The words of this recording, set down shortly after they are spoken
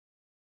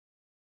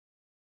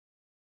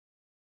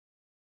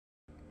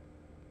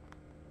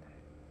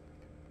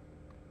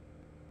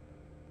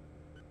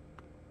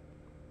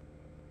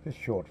This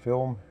short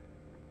film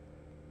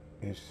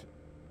is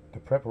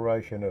the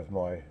preparation of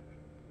my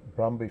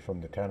brumby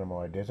from the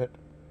Tanami Desert,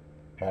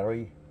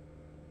 Harry,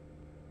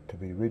 to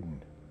be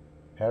ridden.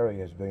 Harry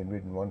has been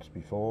ridden once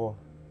before,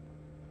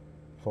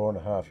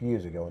 4.5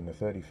 years ago on the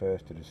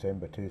 31st of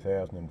December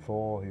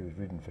 2004. He was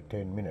ridden for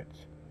 10 minutes.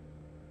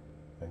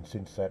 And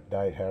since that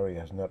date Harry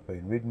has not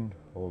been ridden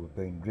or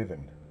been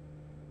driven.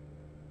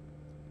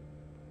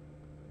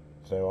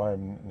 So I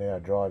am now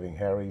driving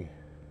Harry,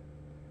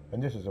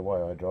 and this is the way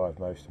I drive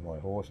most of my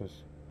horses.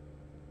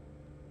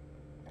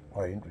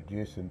 I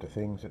introduce them to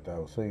things that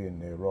they'll see in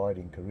their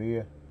riding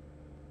career,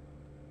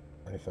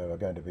 and if they were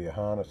going to be a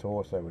harness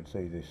horse they would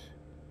see this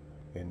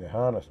in their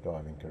harness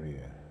driving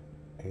career.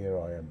 Here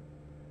I am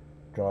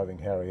driving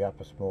Harry up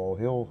a small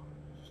hill,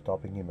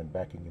 stopping him and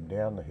backing him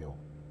down the hill.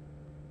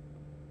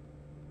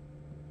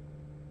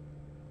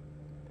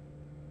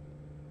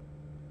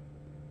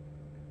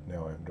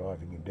 Now I'm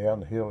driving him down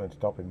the hill and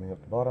stopping him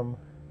at the bottom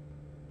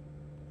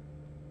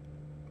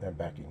and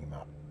backing him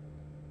up.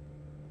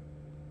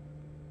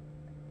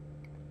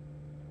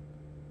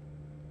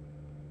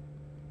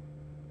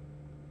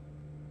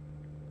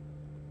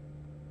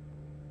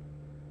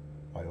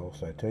 I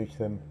also teach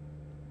them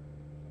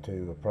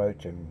to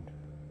approach and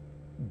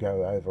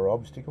go over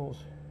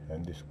obstacles,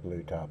 and this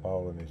blue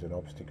tarpaulin is an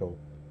obstacle,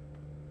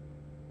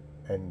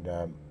 and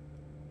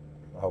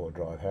I will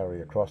drive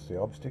Harry across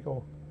the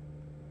obstacle.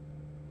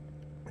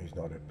 He's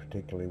not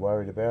particularly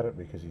worried about it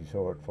because he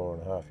saw it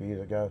 4.5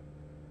 years ago.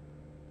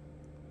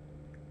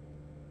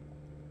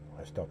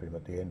 I stop him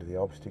at the end of the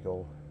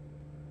obstacle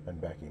and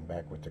back him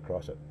backwards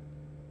across it.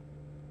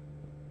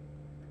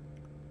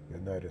 You'll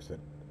notice that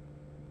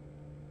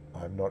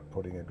I'm not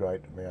putting a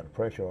great amount of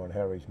pressure on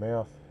Harry's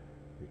mouth,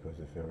 because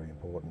it's very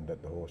important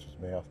that the horse's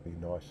mouth be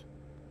nice,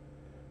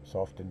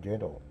 soft and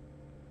gentle.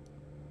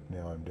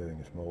 Now I'm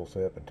doing a small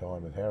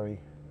serpentine with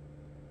Harry.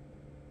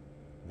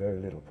 Very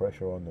little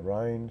pressure on the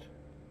reins.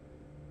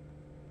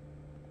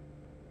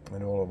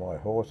 And all of my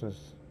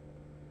horses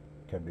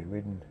can be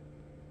ridden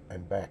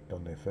and backed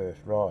on their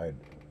first ride.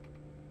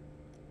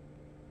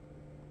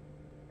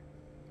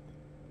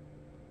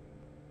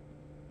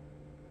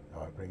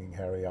 I'm bringing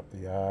Harry up the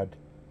yard.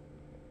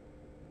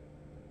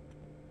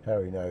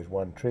 Harry knows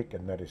one trick,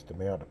 and that is to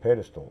mount a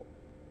pedestal.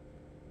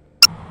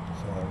 So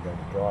I'm going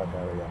to drive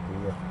Harry up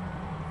here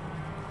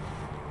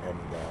and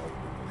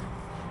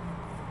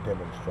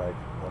demonstrate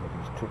one of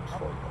his tricks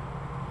for you.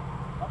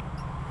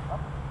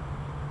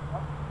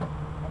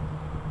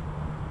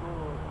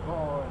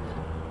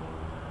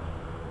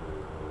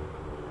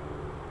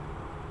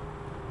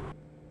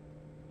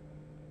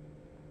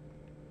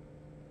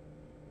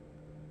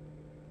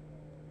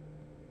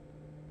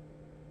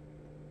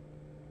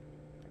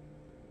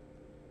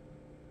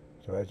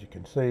 So as you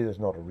can see, there's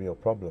not a real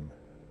problem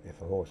if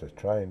the horse is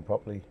trained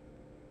properly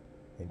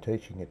in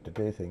teaching it to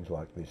do things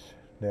like this.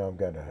 Now I'm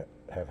going to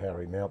have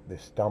Harry mount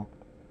this stump,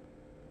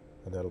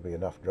 and that'll be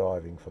enough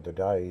driving for the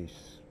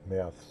day's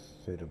mouth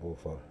suitable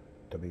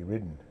to be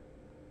ridden.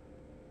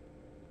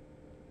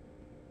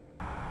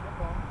 That's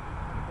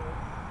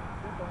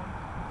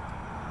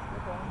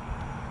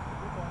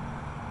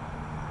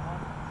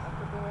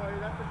a boy,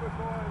 that's a good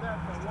boy,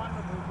 that's a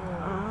wonderful boy.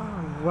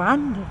 Oh,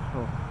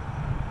 wonderful.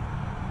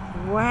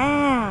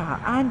 Wow,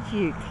 aren't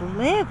you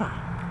clever?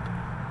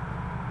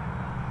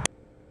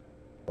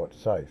 It's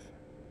safe.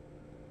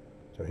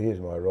 So here's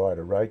my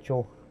rider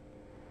Rachael,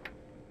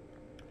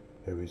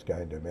 who is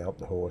going to mount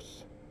the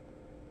horse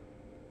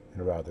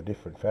in a rather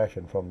different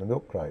fashion from the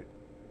milk crate.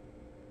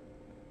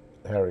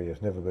 Harry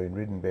has never been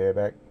ridden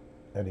bareback,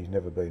 and he's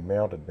never been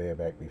mounted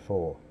bareback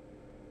before.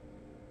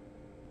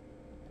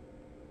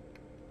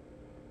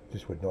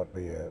 This would not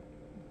be a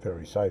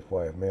very safe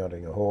way of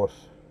mounting a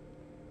horse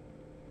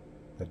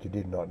that you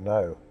did not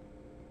know.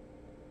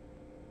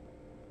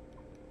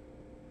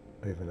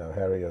 Even though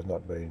Harry has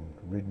not been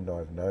ridden,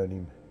 I've known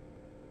him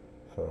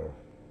for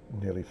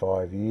nearly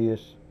 5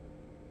 years,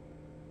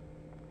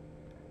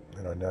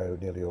 and I know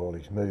nearly all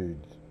his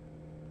moods.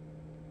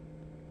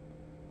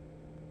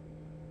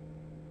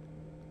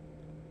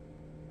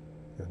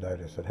 You'll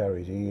notice that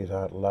Harry's ears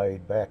aren't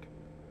laid back.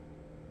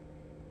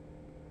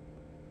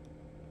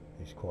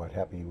 He's quite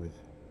happy with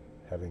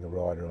having a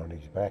rider on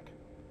his back.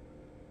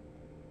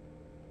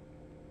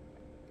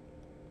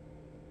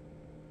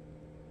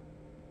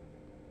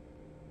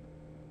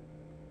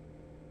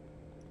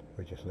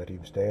 We just let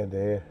him stand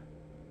there.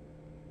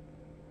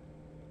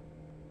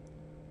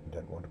 We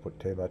don't want to put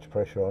too much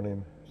pressure on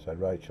him, so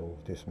Rachael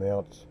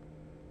dismounts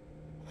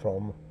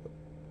from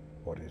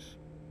what is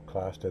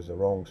classed as the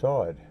wrong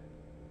side,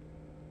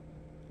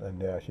 and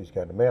now she's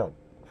going to mount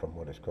from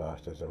what is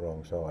classed as the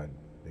wrong side,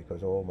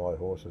 because all my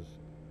horses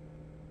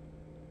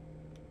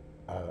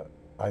are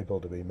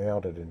able to be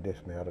mounted and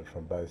dismounted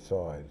from both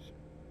sides,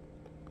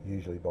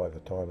 usually by the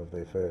time of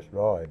their first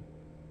ride.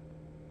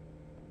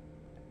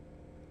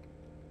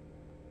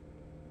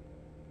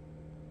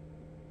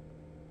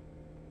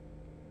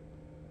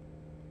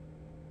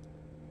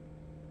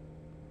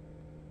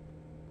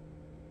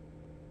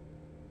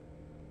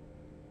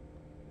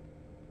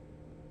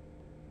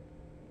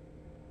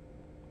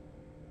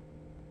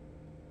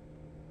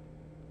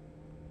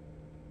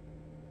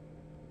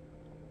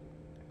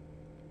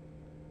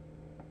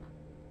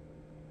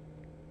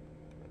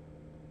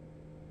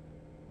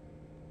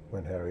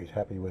 when Harry's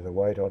happy with the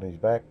weight on his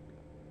back,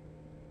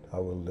 I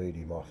will lead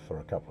him off for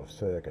a couple of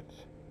circuits.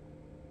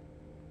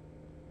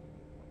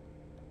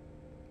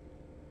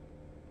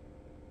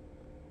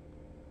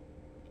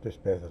 This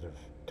method of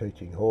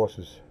teaching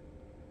horses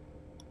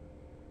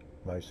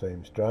may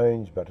seem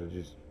strange, but it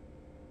is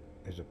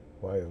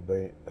a way of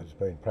has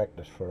been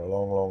practiced for a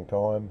long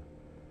time.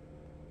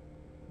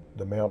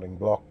 The mounting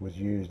block was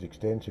used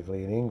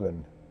extensively in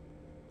England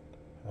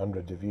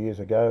hundreds of years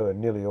ago, and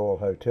nearly all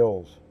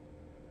hotels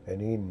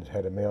and inns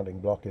had a mounting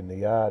block in the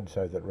yard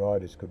so that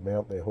riders could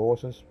mount their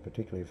horses,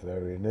 particularly if they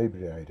were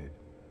inebriated.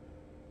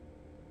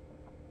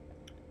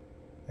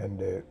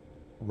 And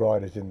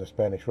riders in the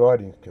Spanish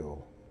riding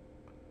school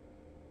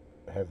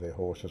have their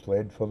horses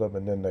led for them,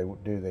 and then they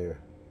would do their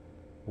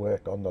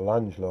work on the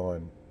lunge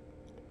line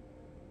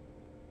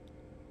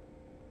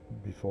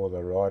before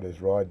the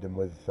riders ride them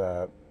with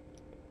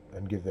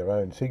and give their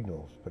own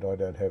signals. But I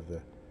don't have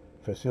the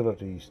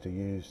facilities to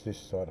use this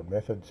sort of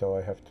method, so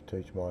I have to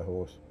teach my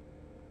horse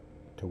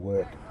to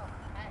work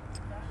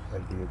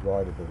and be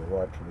rideable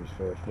right from his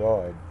first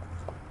ride.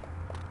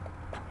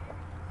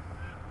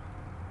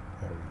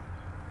 Harry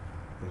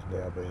is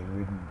now being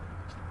ridden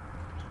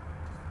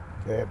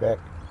bareback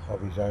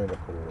of his own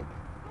accord.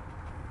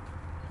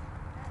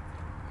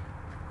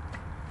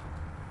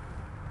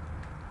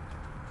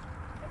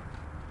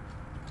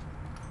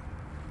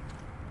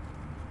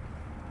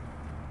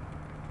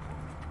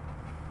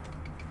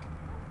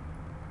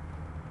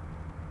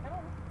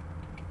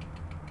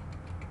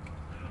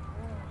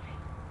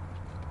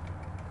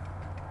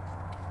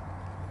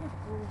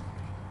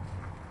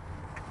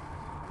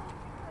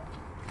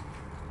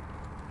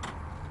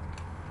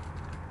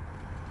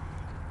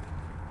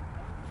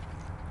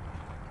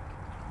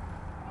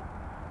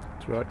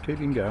 That's right, keep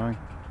him going.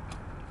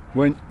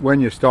 When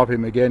you stop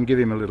him again, give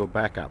him a little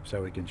back up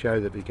so he can show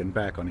that he can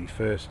back on his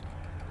first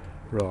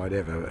ride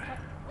ever.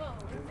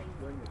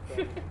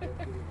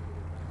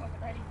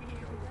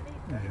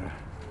 Yeah.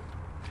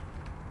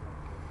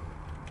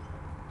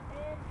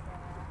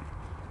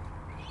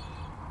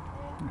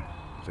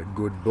 It's a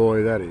good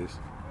boy, that is.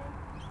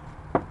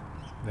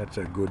 That's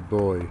a good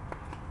boy.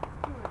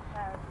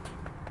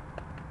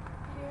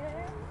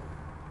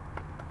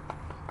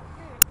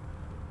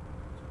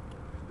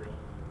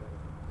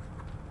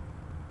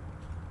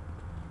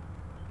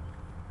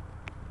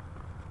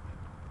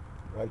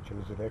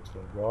 Rachael is an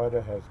excellent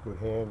rider, has good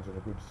hands and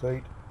a good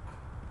seat,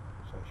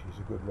 so she's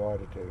a good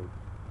rider to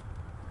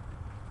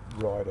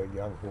ride a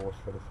young horse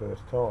for the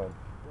first time.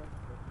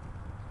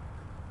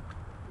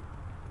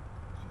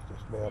 She's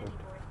just mounted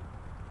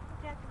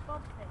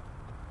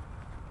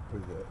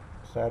with the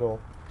saddle.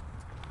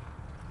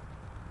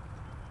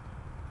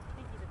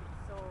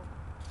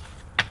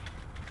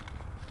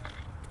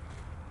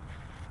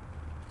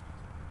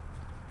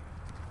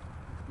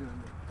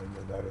 And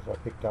you'll notice I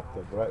picked up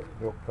the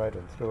milk crate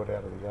and threw it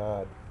out of the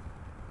yard.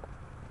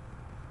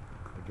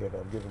 Again,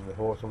 I'm giving the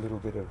horse a little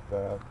bit of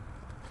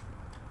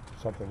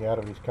something out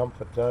of his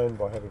comfort zone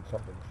by having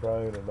something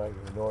thrown and making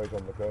a noise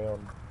on the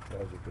ground.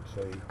 As you could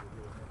see,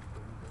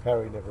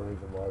 Harry never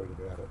even worried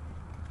about it,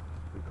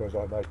 because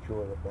I make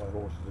sure that my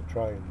horses are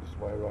trained this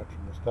way right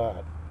from the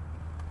start.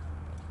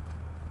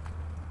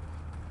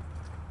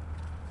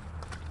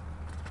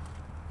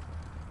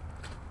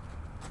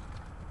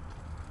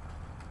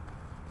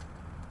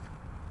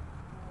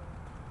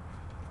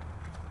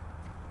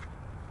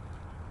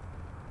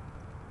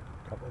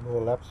 Couple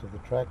more laps of the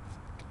track,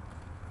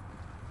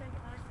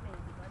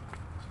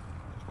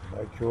 just to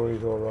make sure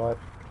he's alright,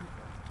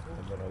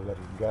 and then I let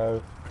him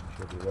go.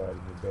 She'll be riding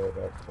him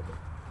bareback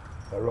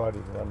I ride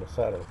him on the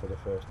saddle for the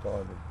first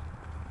time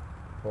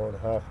in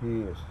 4.5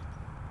 years.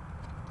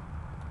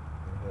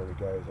 And there he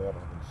goes out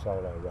on his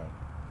solo run.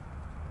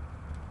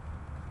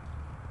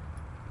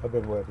 I've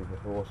been working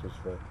with horses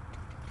for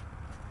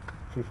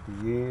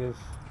 50 years,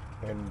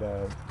 and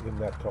in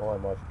that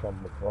time I've come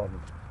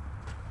upon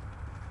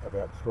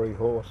about 3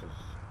 horses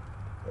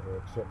that are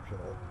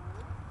exceptional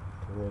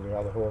to all the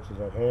other horses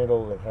I've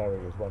handled, and Harry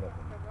is one of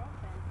them.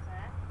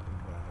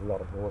 And, a lot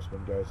of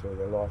horsemen go through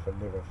their life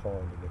and never find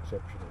an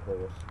exceptional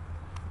horse.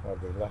 I've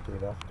been lucky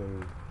enough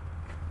to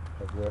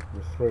have worked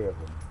with 3 of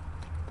them.